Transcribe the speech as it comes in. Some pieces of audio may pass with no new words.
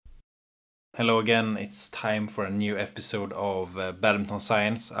Hello again. It's time for a new episode of Badminton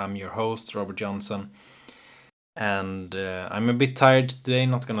Science. I'm your host, Robert Johnson, and I'm a bit tired today,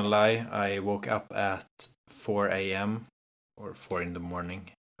 not gonna lie. I woke up at 4 a.m. or 4 in the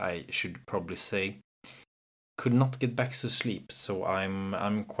morning, I should probably say. Could not get back to sleep, so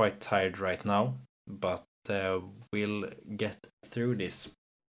I'm quite tired right now, but we'll get through this.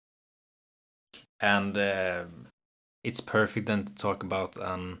 And it's perfect then to talk about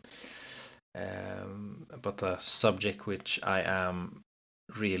a subject which I am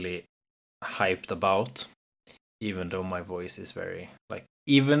really hyped about, even though my voice is very like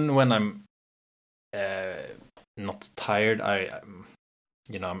even when I'm not tired, I'm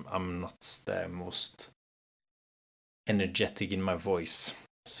not the most energetic in my voice,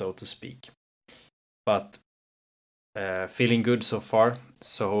 so to speak. But feeling good so far.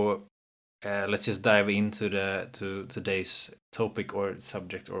 So let's just dive into the to today's topic or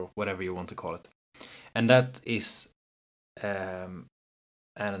subject or whatever you want to call it, and that is um,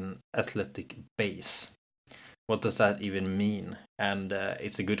 an athletic base. What does that even mean? And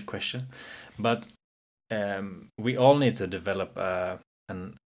it's a good question, but we all need to develop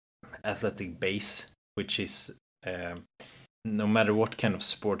an athletic base, which is no matter what kind of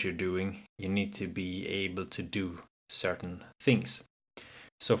sport you're doing, you need to be able to do certain things.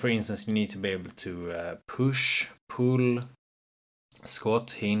 So, for instance, you need to be able to push, pull,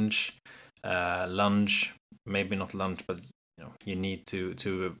 squat, hinge, lunge. Maybe not lunge, but you need to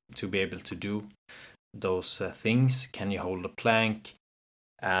be able to do those things. Can you hold a plank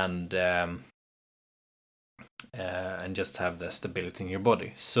and just have the stability in your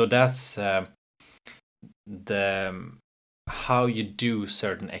body? So that's the how you do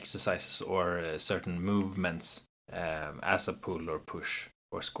certain exercises or certain movements as a pull or push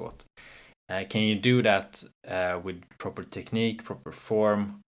or squat. Can you do that with proper technique, proper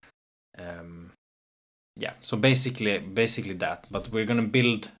form? Yeah, so basically that. But we're gonna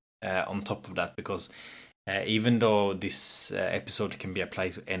build on top of that because even though this episode can be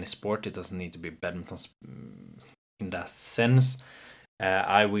applied to any sport, it doesn't need to be badminton in that sense.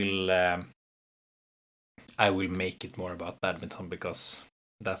 I will make it more about badminton because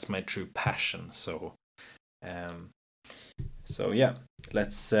that's my true passion. Um, so yeah,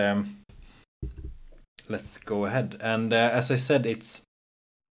 let's let's go ahead. And as I said, it's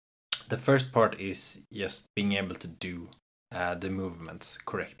the first part is just being able to do the movements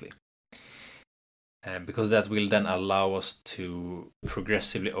correctly. Because that will then allow us to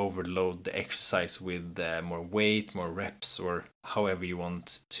progressively overload the exercise with more weight, more reps, or however you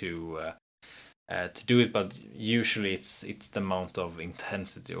want to do it. But usually, it's the amount of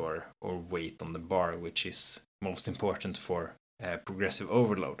intensity or weight on the bar which is most important for progressive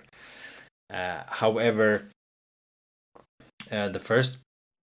overload. However, the first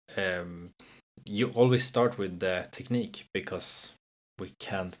you always start with the technique because we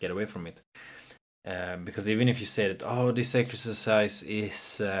can't get away from it. Because even if you say that, oh, this exercise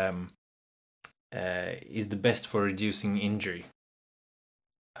is the best for reducing injury.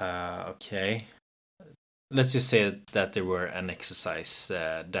 Okay, let's just say that there were an exercise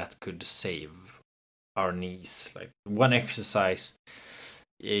that could save our knees. Like one exercise,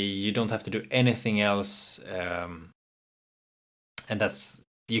 you don't have to do anything else, and that's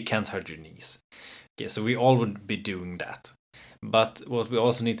you can't hurt your knees. Okay, so we all would be doing that. But what we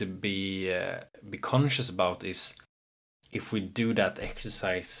also need to be conscious about is if we do that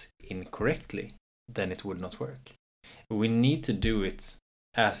exercise incorrectly, then it would not work. We need to do it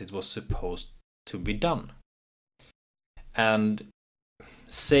as it was supposed to be done. And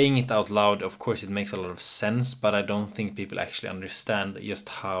saying it out loud, of course, it makes a lot of sense, but I don't think people actually understand just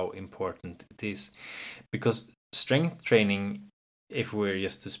how important it is. Because strength training, if we're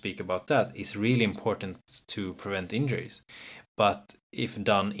just to speak about that, is really important to prevent injuries. But if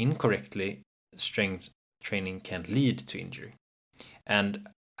done incorrectly, strength training can lead to injury. And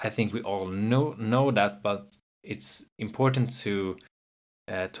I think we all know that, but it's important to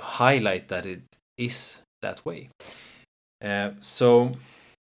highlight that it is that way. So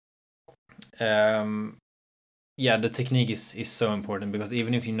yeah, the technique is so important because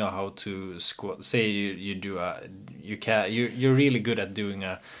even if you know how to squat, say you do you're really good at doing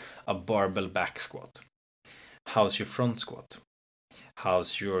a barbell back squat. How's your front squat?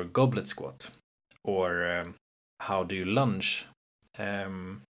 How's your goblet squat? Or how do you lunge?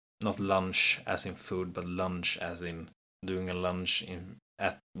 Not lunge as in food, but lunge as in doing a lunge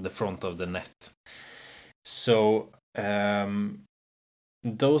at the front of the net. So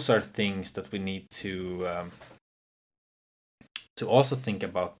those are things that we need to also think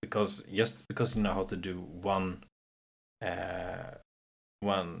about because just because you know how to do one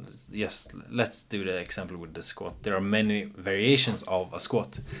one, yes, let's do the example with the squat. There are many variations of a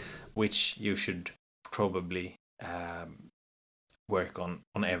squat, which you should probably work on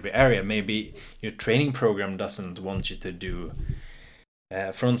every area. Maybe your training program doesn't want you to do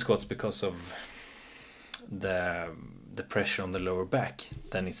front squats because of the pressure on the lower back.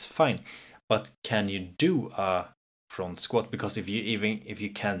 Then it's fine. But can you do a front squat? Because if you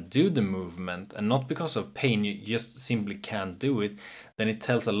can't do the movement, and not because of pain, you just simply can't do it, then it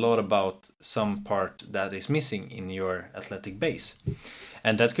tells a lot about some part that is missing in your athletic base.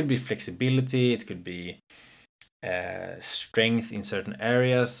 And that could be flexibility, it could be strength in certain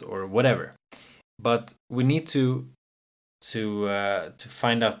areas, or whatever. But we need to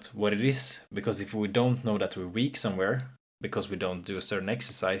find out what it is, because if we don't know that we're weak somewhere because we don't do a certain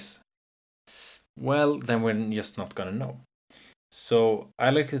exercise, well, then we're just not gonna know. So I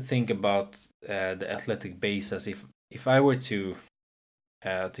like to think about the athletic base as if I were to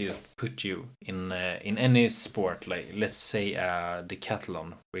just put you in any sport, like let's say a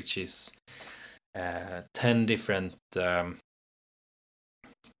decathlon, which is 10 different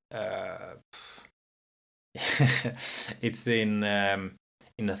it's in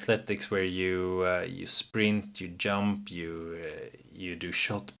athletics where you sprint, you jump, you do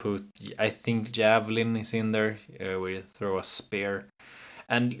shot put. I think javelin is in there, where you throw a spear,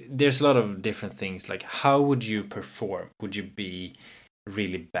 and there's a lot of different things. Like, how would you perform? Would you be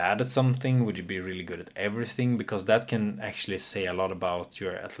really bad at something? Would you be really good at everything? Because that can actually say a lot about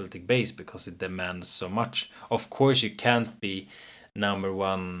your athletic base, because it demands so much. Of course, you can't be number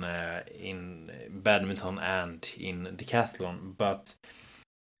one in badminton and in decathlon, but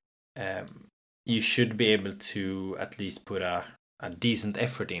you should be able to at least put a decent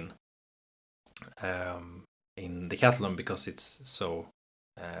effort in decathlon, because it's so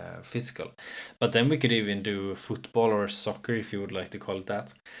physical. But then we could even do football or soccer, if you would like to call it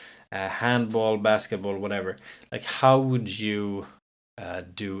that, handball, basketball, whatever. Like, how would you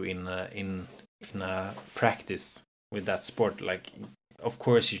do in a practice with that sport? Like, of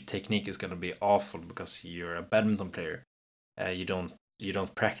course your technique is going to be awful because you're a badminton player. You don't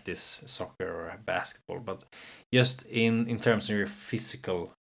practice soccer or basketball, but just in terms of your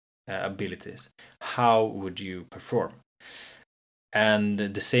physical abilities, how would you perform? And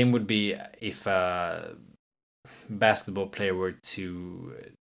the same would be if a basketball player were to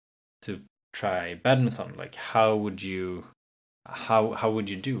try badminton. Like, how would you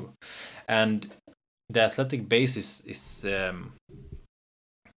do? And the athletic base is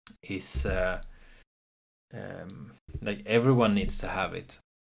like, everyone needs to have it,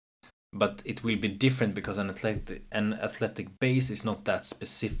 but it will be different because an athletic base is not that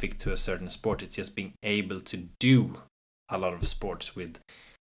specific to a certain sport. It's just being able to do a lot of sports with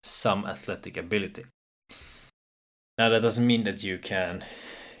some athletic ability. Now, that doesn't mean that you can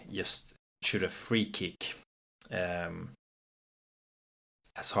just shoot a free kick as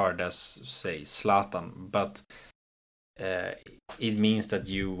hard as, say, Zlatan, but it means that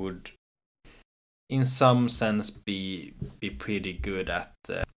you would, in some sense, be pretty good at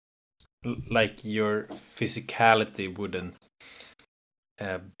like, your physicality wouldn't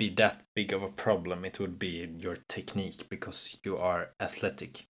be that big of a problem. It would be your technique, because you are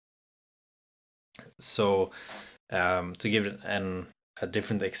athletic. So to give it a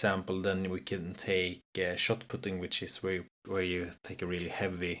different example, then we can take shot putting, which is where you take a really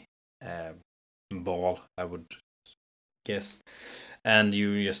heavy ball, I would guess, and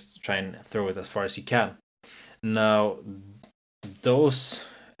you just try and throw it as far as you can. Now, those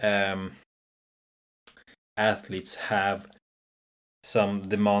athletes have some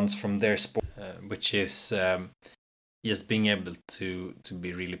demands from their sport, which is just being able to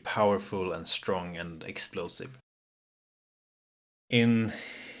be really powerful and strong and explosive. In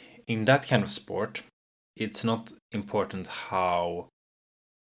that kind of sport, it's not important how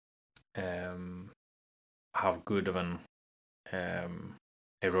good of an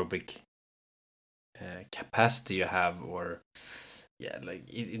aerobic capacity you have, or like,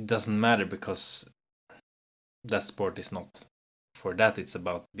 it doesn't matter, because that sport is not for that. It's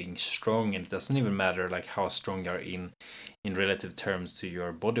about being strong, and it doesn't even matter like how strong you are in relative terms to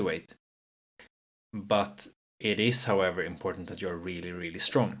your body weight. But it is, however, important that you're really, really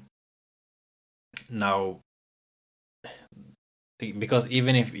strong. Now, because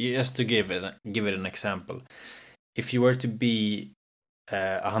even if, just to give it an example, if you were to be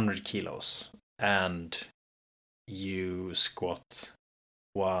 100 kilos and you squat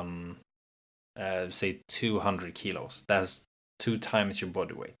say 200 kilos, that's 2 times your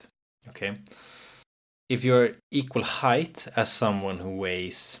body weight. Okay, if you're equal height as someone who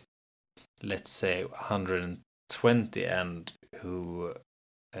weighs, let's say, 120, and who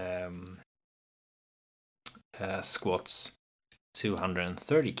um, squats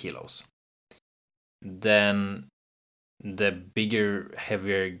 230 kilos, then the bigger,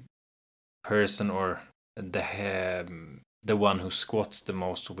 heavier person, or the one who squats the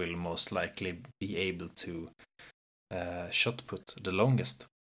most, will most likely be able to shot put the longest.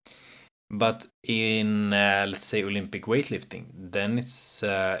 But in let's say Olympic weightlifting, then it's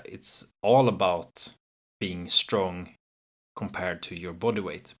all about being strong compared to your body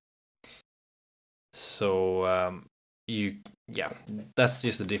weight. So that's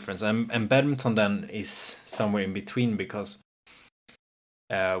just the difference. And badminton then is somewhere in between, because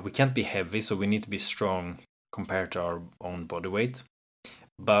we can't be heavy, so we need to be strong compared to our own body weight.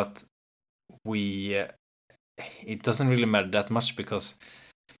 But it doesn't really matter that much, because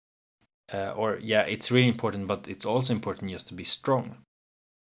it's really important, but it's also important just to be strong.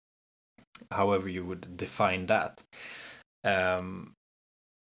 However you would define that.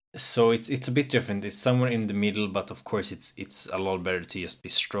 So it's a bit different. It's somewhere in the middle, but of course it's a lot better to just be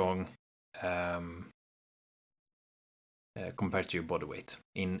strong compared to your body weight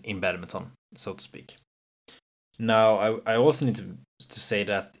in badminton, so to speak. Now I also need to say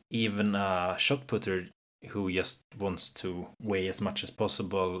that even a shot putter who just wants to weigh as much as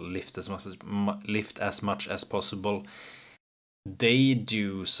possible, lift as much as possible, they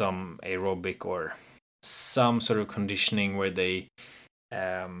do some aerobic or some sort of conditioning where they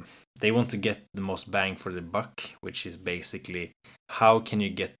want to get the most bang for the buck, which is basically how can you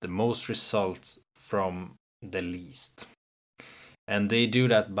get the most results from the least. And they do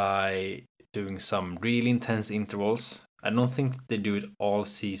that by doing some really intense intervals. I don't think they do it all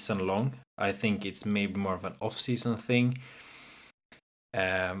season long. I think it's maybe more of an off-season thing.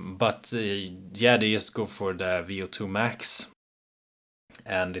 But they just go for the VO2 max,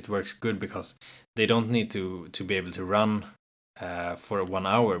 and it works good because they don't need to be able to run for 1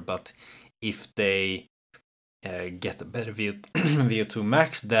 hour. But if they get a better VO2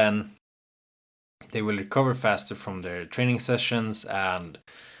 max, then they will recover faster from their training sessions, and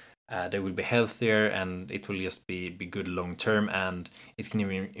they will be healthier, and it will just be good long term, and it can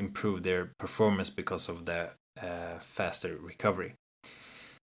even improve their performance because of the faster recovery.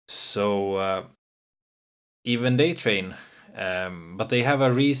 So even they train, but they have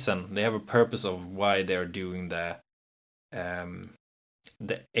a reason, they have a purpose of why they are doing the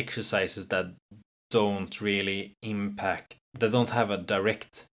exercises that don't really impact, that don't have a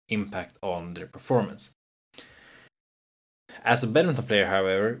direct impact on their performance. As a badminton player,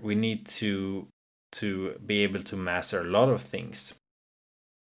 however, we need to be able to master a lot of things.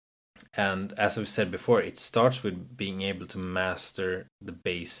 And as I've said before, it starts with being able to master the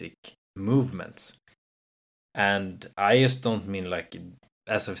basic movements. And I just don't mean, like,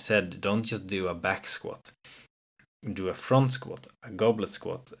 as I've said, don't just do a back squat. Do a front squat, a goblet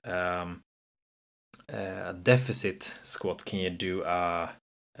squat, a deficit squat. Can you do a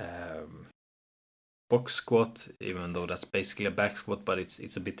box squat, even though that's basically a back squat, but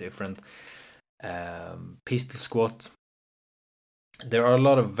it's a bit different. Pistol squat. There are a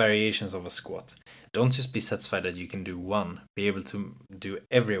lot of variations of a squat. Don't just be satisfied that you can do one. Be able to do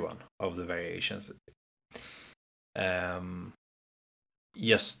every one of the variations.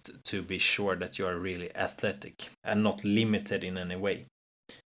 Just to be sure that you are really athletic and not limited in any way.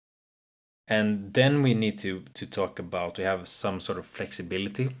 And then we need to talk about, we have some sort of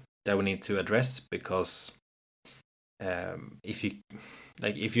flexibility that we need to address, because if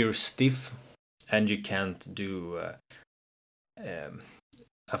you're stiff and you can't do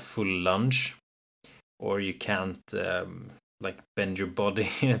a full lunge, or you can't bend your body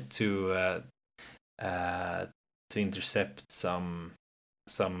to intercept some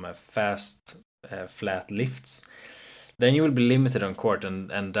fast flat lifts, then you will be limited on court,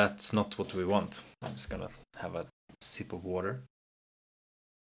 and that's not what we want. I'm just gonna have a sip of water.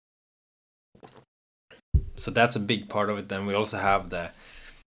 So that's a big part of it. Then we also have the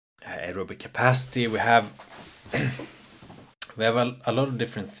aerobic capacity. We have a lot of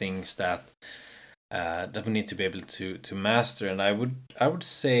different things that we need to be able to master. And I would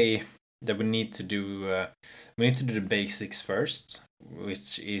say that we need to do the basics first,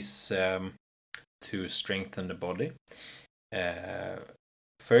 which is to strengthen the body.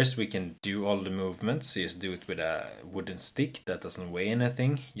 First, we can do all the movements. So just do it with a wooden stick that doesn't weigh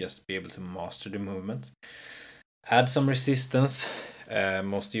anything. Just be able to master the movement. Add some resistance.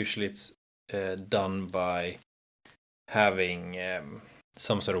 Most usually it's done by having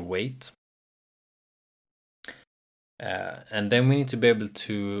some sort of weight. And then we need to be able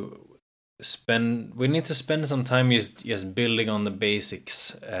to spend some time just building on the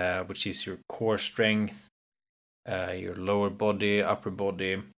basics, which is your core strength, your lower body, upper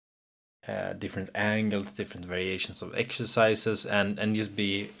body, different angles, different variations of exercises, and just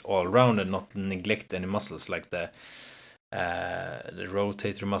be all round and not neglect any muscles like the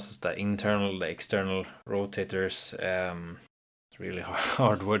rotator muscles, the internal, the external rotators. It's really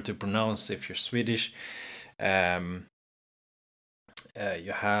hard word to pronounce if you're Swedish. You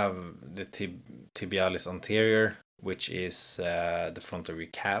have the tibialis anterior, which is the front of your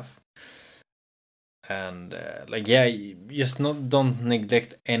calf. And just don't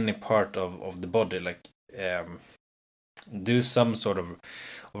neglect any part of the body. Do some sort of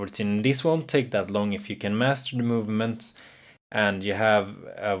routine. This won't take that long if you can master the movements and you have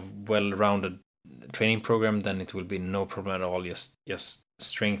a well-rounded training program. Then it will be no problem at all. Just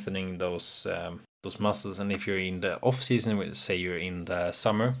strengthening those muscles. And if you're in the off season, say you're in the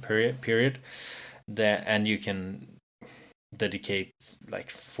summer period, and you can dedicate like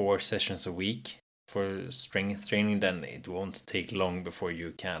 4 sessions a week for strength training, then it won't take long before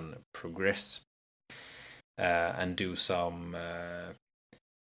you can progress and do some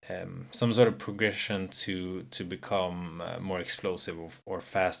sort of progression to become more explosive or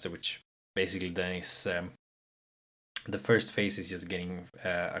faster, which basically then is the first phase is just getting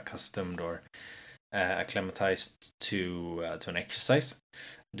accustomed or acclimatized to an exercise,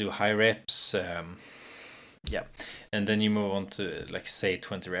 do high reps, and then you move on to like say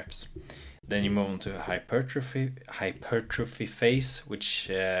 20 reps. Then you move on to hypertrophy phase, which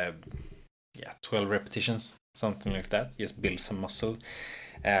 12 repetitions, something like that. Just build some muscle.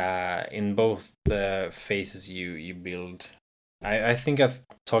 In both the phases, you build. I think I've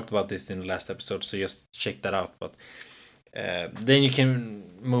talked about this in the last episode, so just check that out. But then you can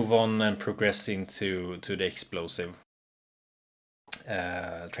move on and progress into the explosive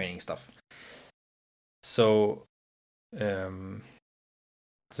training stuff. So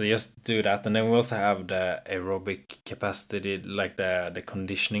just do that, and then we also have the aerobic capacity, like the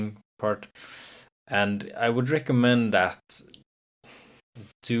conditioning part. And I would recommend that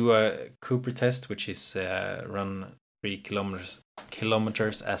do a Cooper test, which is run 3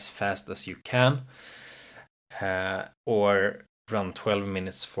 kilometers as fast as you can, or run 12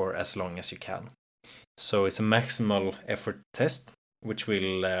 minutes for as long as you can. So it's a maximal effort test, which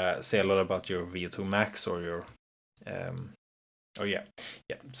will say a lot about your VO2 max or your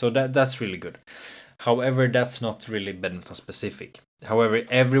so that's really good. However, that's not really badminton specific. However,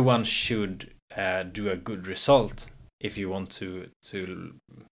 everyone should do a good result if you want to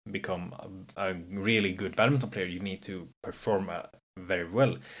become a really good badminton player. You need to perform very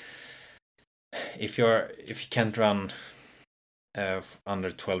well. If you can't run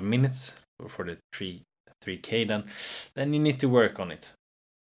under 12 minutes for the 3K, then you need to work on it.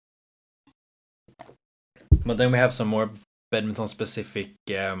 But then we have some more badminton specific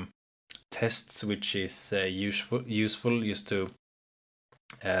tests, which is useful just to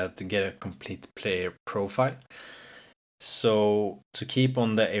get a complete player profile. So to keep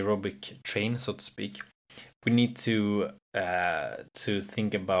on the aerobic train, so to speak, we need to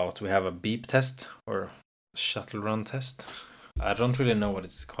think about, we have a beep test or shuttle run test. I don't really know what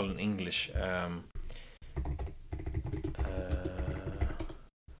it's called in English. I'm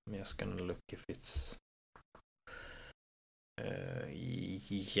just gonna look if it's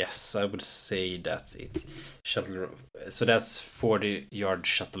yes, I would say that's it. Shuttle. So that's 40-yard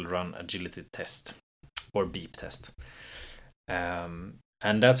shuttle run agility test or beep test. And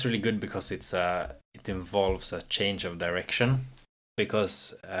that's really good because it involves a change of direction,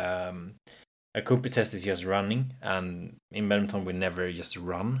 because a Cooper test is just running, and in badminton we never just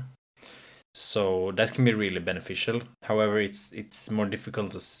run. So that can be really beneficial. However, it's more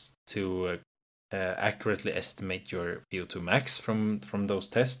difficult to accurately estimate your VO2 max from those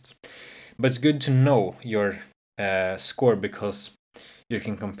tests. But it's good to know your score, because you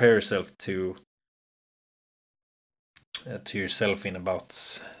can compare yourself to yourself in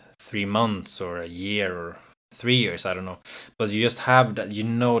about 3 months or a year or 3 years, I don't know. But you just have that, you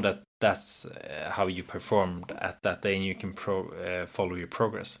know that's how you performed at that day, and you can follow your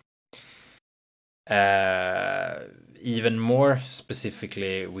progress. Even more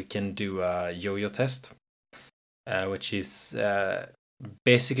specifically, we can do a yo-yo test, which is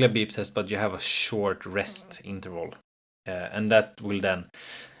basically a beep test, but you have a short rest interval, and that will then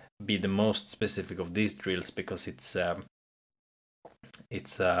be the most specific of these drills, because it's a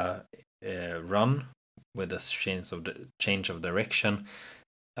run with a change of direction,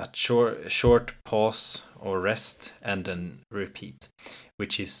 a short pause or rest, and then repeat,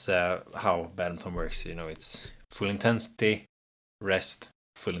 which is how badminton works. It's full intensity, rest,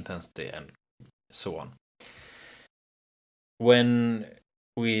 full intensity, and so on. When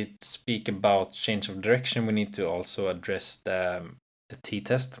we speak about change of direction, we need to also address the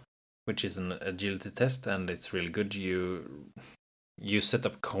t-test, which is an agility test, and it's really good. You set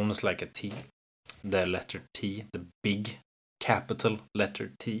up cones like a T, the letter T, the big capital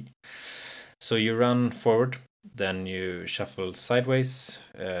letter T. So you run forward, then you shuffle sideways,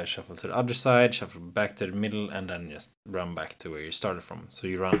 shuffle to the other side, shuffle back to the middle, and then just run back to where you started from. So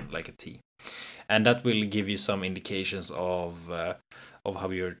you run like a T, and that will give you some indications of how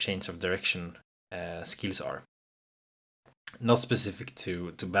your change of direction skills are. Not specific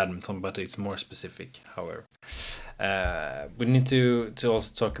to badminton, but it's more specific. However, we need to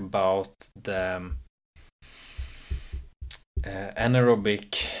also talk about the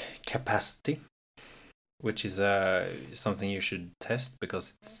anaerobic capacity, which is something you should test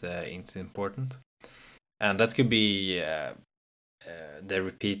because it's important, and that could be the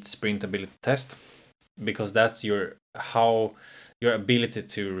repeat sprint ability test, because that's your ability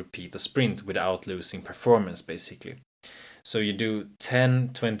to repeat a sprint without losing performance, basically. So you do 10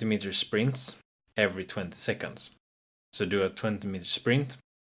 20-meter sprints every 20 seconds. So do a 20-meter sprint.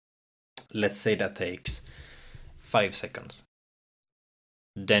 Let's say that takes 5 seconds.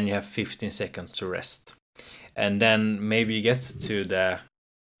 Then you have 15 seconds to rest. And then maybe you get to the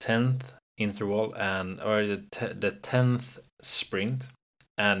 10th interval or the 10th sprint,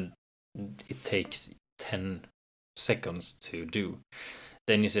 and it takes 10 seconds to do.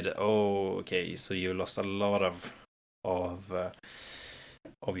 Then you said, oh, okay, so you lost a lot of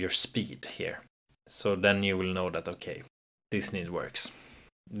your speed here. So then you will know that, okay, this need works.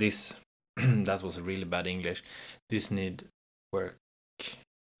 This that was really bad English. This needs work.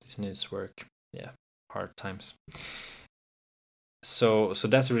 Yeah, hard times. So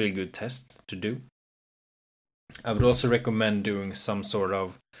that's a really good test to do. I would also recommend doing some sort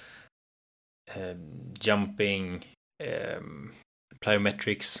of jumping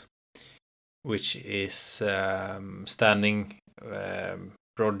plyometrics, which is standing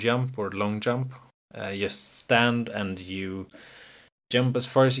broad jump or long jump. Just stand and you jump as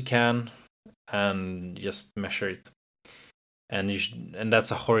far as you can and just measure it. And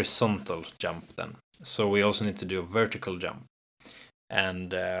that's a horizontal jump then. So we also need to do a vertical jump.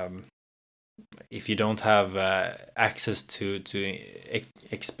 And if you don't have access to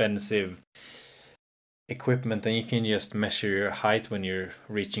expensive equipment, then you can just measure your height when you're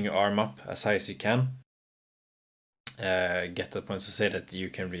reaching your arm up as high as you can. Get the point to say that you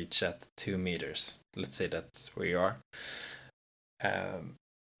can reach at 2 meters. Let's say that's where you are.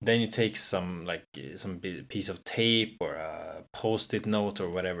 Then you take some piece of tape or a post-it note or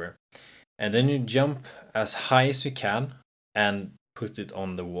whatever, and then you jump as high as you can and put it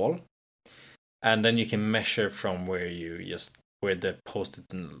on the wall, and then you can measure from where the post-it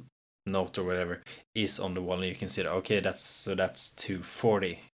note or whatever is on the wall, and you can see that, okay, that's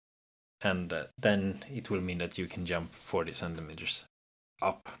 240, and then it will mean that you can jump 40 centimeters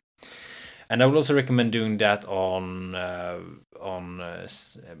up. And I would also recommend doing that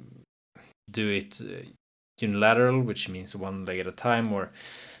do it unilateral, which means one leg at a time, or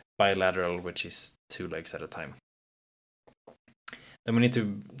bilateral, which is 2 legs at a time. Then we need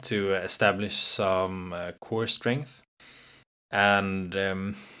to establish some core strength, and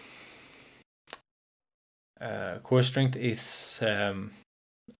core strength is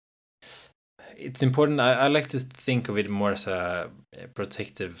it's important. I like to think of it more as a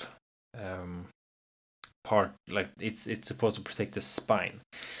protective part, like it's supposed to protect the spine,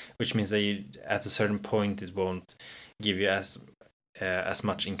 which means that at a certain point it won't give you as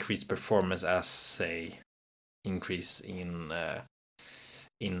much increased performance as, say, increase in a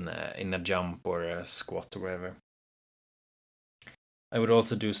jump or a squat or whatever. I would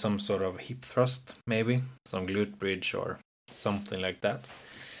also do some sort of hip thrust, maybe some glute bridge or something like that.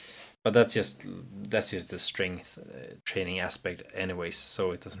 But that's just the strength training aspect anyways,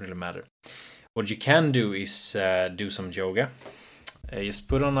 so it doesn't really matter. What you can do is do some yoga. Just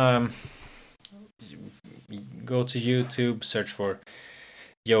put on go to YouTube, search for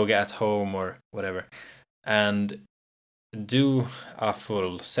yoga at home or whatever, and do a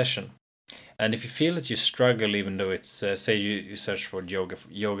full session. And if you feel that you struggle, even though it's say you search for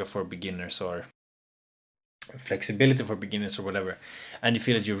yoga for beginners or flexibility for beginners or whatever, and you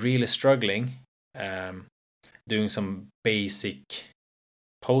feel that you're really struggling doing some basic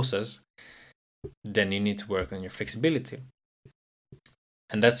poses, then you need to work on your flexibility.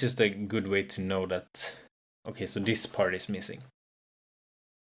 And that's just a good way to know that, okay, so this part is missing.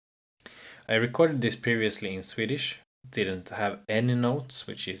 I recorded this previously in Swedish, didn't have any notes,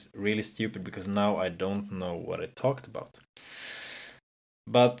 which is really stupid because now I don't know what I talked about.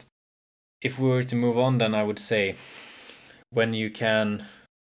 But if we were to move on, then I would say when you can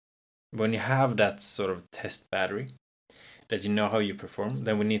when you have that sort of test battery, that you know how you perform,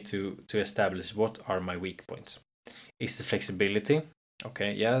 then we need to establish what are my weak points. Is the flexibility?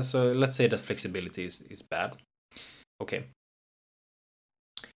 Okay, yeah, so let's say that flexibility is bad. Okay.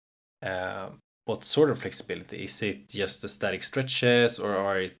 What sort of flexibility? Is it just the static stretches,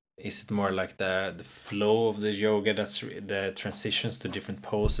 or is it more like the flow of the yoga, that's the transitions to different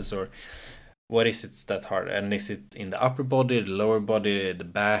poses, or what is it that hard? And is it in the upper body, the lower body, the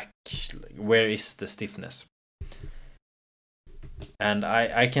back? Where is the stiffness? And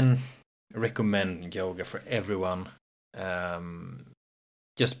I can recommend yoga for everyone,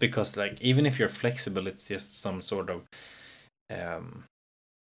 just because, like, even if you're flexible, it's just some sort of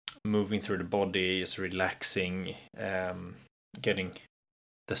moving through the body, is relaxing, getting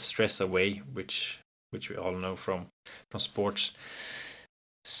the stress away, which we all know from sports.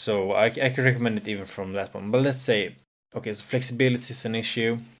 So I can recommend it even from that one. But let's say, okay, so flexibility is an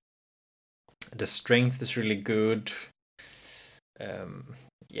issue. The strength is really good.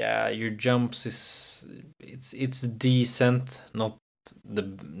 Yeah, your jumps it's decent, not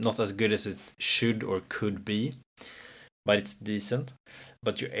as good as it should or could be, but it's decent.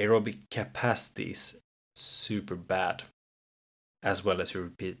 But your aerobic capacity is super bad, as well as your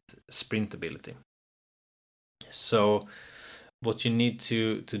repeat sprint ability. So what you need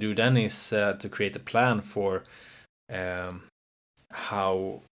to do then is to create a plan for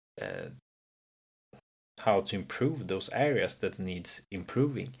how to improve those areas that needs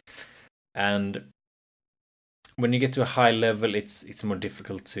improving. And when you get to a high level, it's more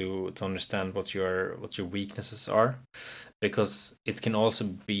difficult to understand what your weaknesses are, because it can also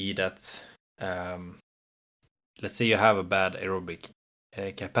be that let's say you have a bad aerobic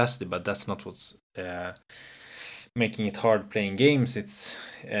capacity, but that's not what's making it hard playing games. It's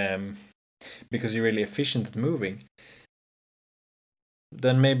because you're really efficient at moving.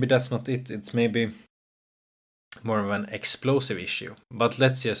 Then maybe that's not it. It's maybe more of an explosive issue. But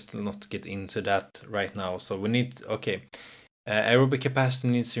let's just not get into that right now. So we need, okay, aerobic capacity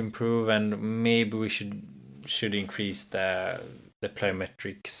needs to improve, and maybe we should increase the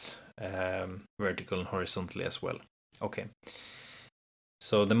plyometrics, vertical and horizontally as well. Okay.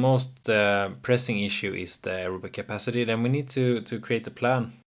 So the most pressing issue is the aerobic capacity. Then we need to create a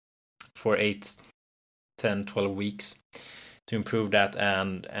plan for 8, 10, 12 weeks to improve that,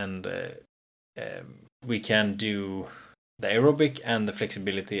 and we can do the aerobic and the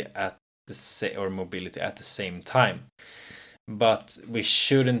flexibility or mobility at the same time. But we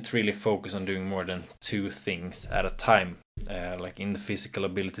shouldn't really focus on doing more than 2 things at a time. Like in the physical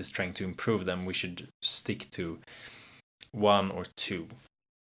abilities, trying to improve them, we should stick to 1 or 2,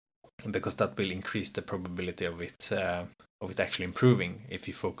 because that will increase the probability of it actually improving. If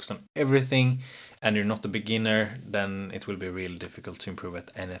you focus on everything and you're not a beginner, then it will be really difficult to improve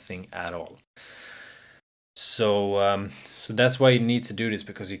at anything at all. So that's why you need to do this,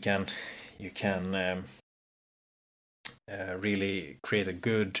 because you can really create a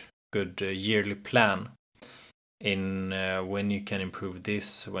good yearly plan in when you can improve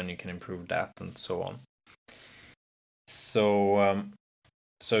this, when you can improve that, and so on. So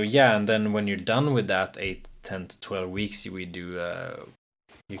yeah, and then when you're done with that 8, 10 to 12 weeks, we do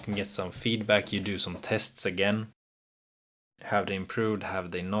you can get some feedback. You do some tests again. Have they improved?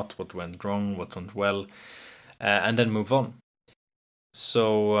 Have they not? What went wrong? What went well? And then move on.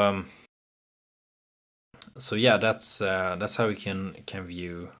 So yeah, that's how we can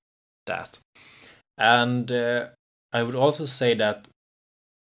view that. And I would also say that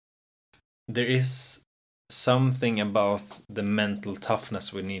there is something about the mental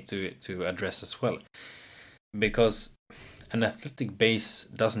toughness we need to address as well, because an athletic base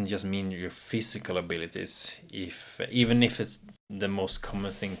doesn't just mean your physical abilities, even if it's the most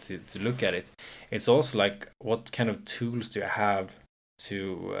common thing to look at it. It's also like, what kind of tools do you have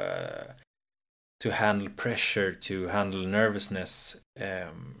to handle pressure, to handle nervousness,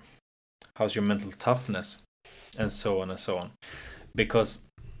 how's your mental toughness, and so on and so on. Because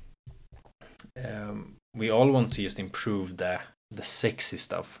we all want to just improve the sexy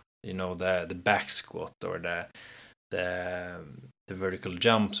stuff, the back squat or the vertical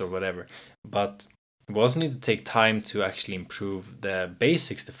jumps or whatever. But we also need to take time to actually improve the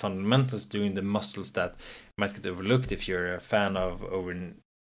basics, the fundamentals, doing the muscles that might get overlooked. If you're a fan of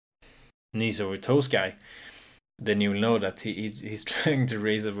knees over toes guy, then you'll know that he's trying to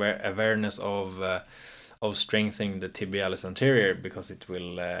raise awareness of strengthening the tibialis anterior, because it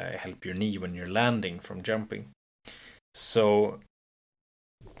will help your knee when you're landing from jumping. So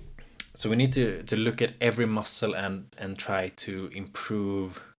we need to look at every muscle and try to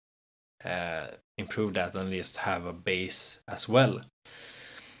improve that, and just have a base as well.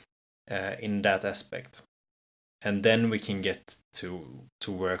 in that aspect, and then we can get to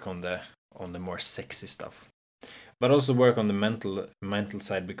work on the more sexy stuff, but also work on the mental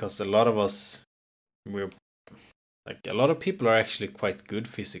side, because a lot of us, we're like, a lot of people are actually quite good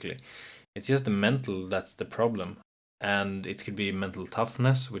physically. It's just the mental that's the problem, and it could be mental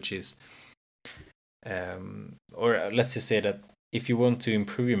toughness, which is or let's just say that if you want to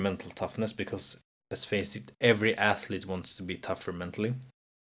improve your mental toughness, because let's face it, every athlete wants to be tougher mentally,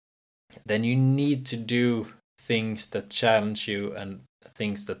 then you need to do things that challenge you and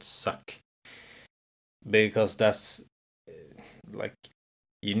things that suck, because that's like,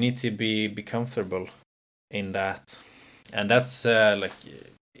 you need to be comfortable in that. And that's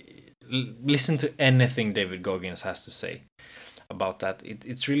listen to anything David Goggins has to say about that.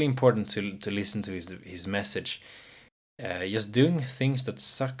 It's really important to listen to his message. Just doing things that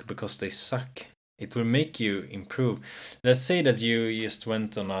suck because they suck, it will make you improve. Let's say that you just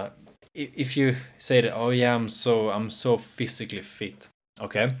went on a, if you say that, oh yeah, I'm so physically fit,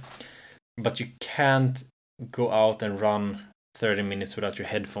 okay, but you can't go out and run 30 minutes without your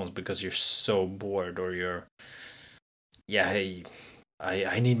headphones because you're so bored, or you're, yeah, hey,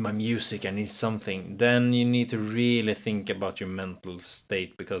 I need my music, I need something, then you need to really think about your mental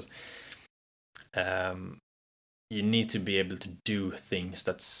state, because you need to be able to do things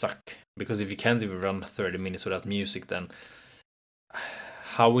that suck. Because if you can't even run 30 minutes without music, then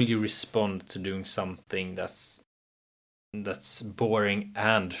how will you respond to doing something that's boring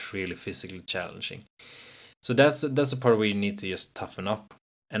and really physically challenging? So that's a part where you need to just toughen up.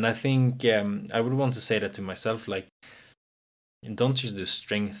 And I think I would want to say that to myself, like, don't just do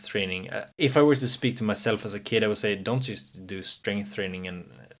strength training. If I were to speak to myself as a kid, I would say, don't just do strength training and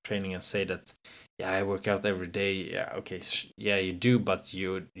say that, yeah, I work out every day. Yeah, okay, yeah, you do, but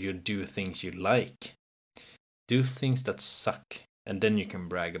you do things you like. Do things that suck, and then you can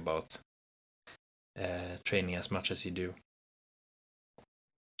brag about training as much as you do.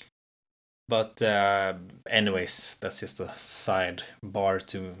 But anyways, that's just a sidebar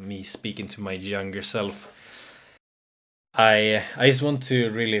to me speaking to my younger self. I just want to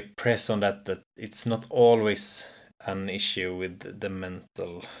really press on that it's not always an issue with the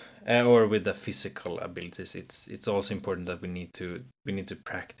mental or with the physical abilities. It's also important that we need to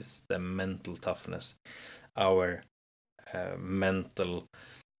practice the mental toughness, our mental.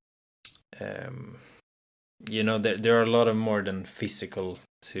 There are a lot of more than physical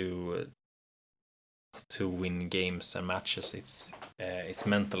to win games and matches. It's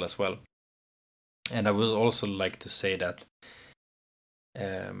mental as well. And I would also like to say that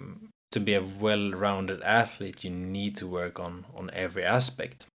to be a well-rounded athlete, you need to work on every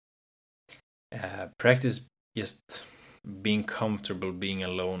aspect. Practice just being comfortable, being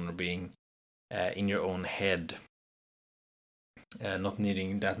alone, or being in your own head, not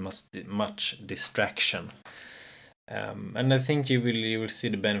needing that much distraction. And I think you will see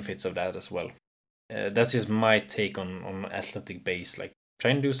the benefits of that as well. That's just my take on athletic base. Like,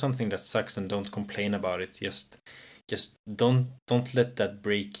 try and do something that sucks and don't complain about it. Just don't let that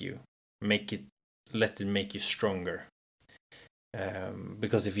break you. Let it make you stronger.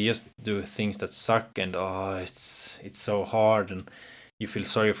 Because if you just do things that suck and it's so hard and you feel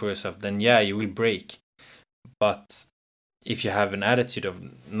sorry for yourself, then yeah, you will break. But if you have an attitude of,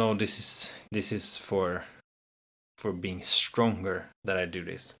 no, this is for being stronger that I do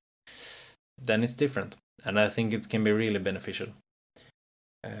this, then it's different, and I think it can be really beneficial.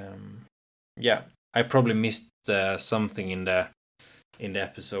 Yeah, I probably missed something in the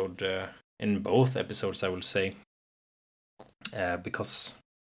episode, in both episodes, I will say, because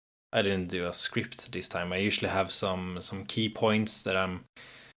I didn't do a script this time. I usually have some key points that I'm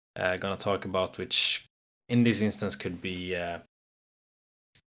gonna talk about, which in this instance could be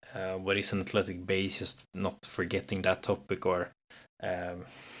what is an athletic base, just not forgetting that topic, or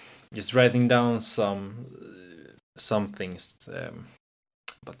just writing down some things.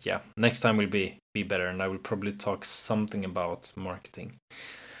 But yeah, next time will be better, and I will probably talk something about marketing.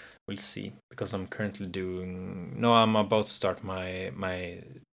 We'll see, because I'm currently I'm about to start my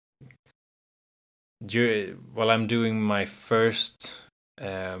I'm doing my first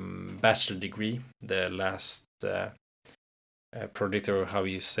bachelor degree, the last project, or how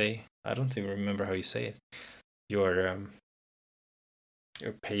you say, I don't even remember how you say it, your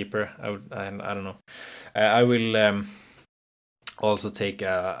paper. I don't know. I will also take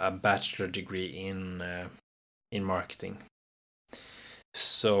a bachelor degree in marketing.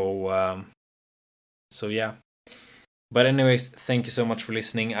 So yeah. But anyways, thank you so much for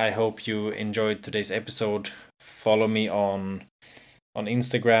listening. I hope you enjoyed today's episode. Follow me on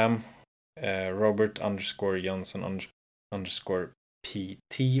Instagram, Robert_Johnson_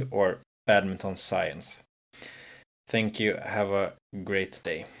 PT or badminton science. Thank you. Have a great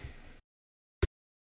day.